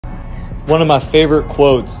One of my favorite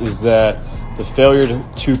quotes is that the failure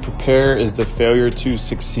to prepare is the failure to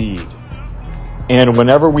succeed. And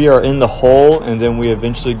whenever we are in the hole and then we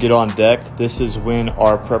eventually get on deck, this is when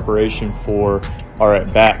our preparation for our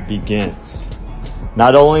at-bat begins.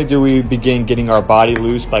 Not only do we begin getting our body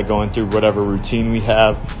loose by going through whatever routine we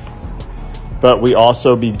have, but we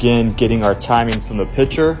also begin getting our timing from the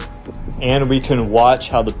pitcher, and we can watch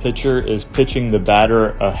how the pitcher is pitching the batter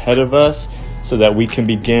ahead of us so that we can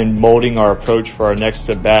begin molding our approach for our next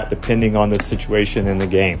at-bat depending on the situation in the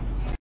game.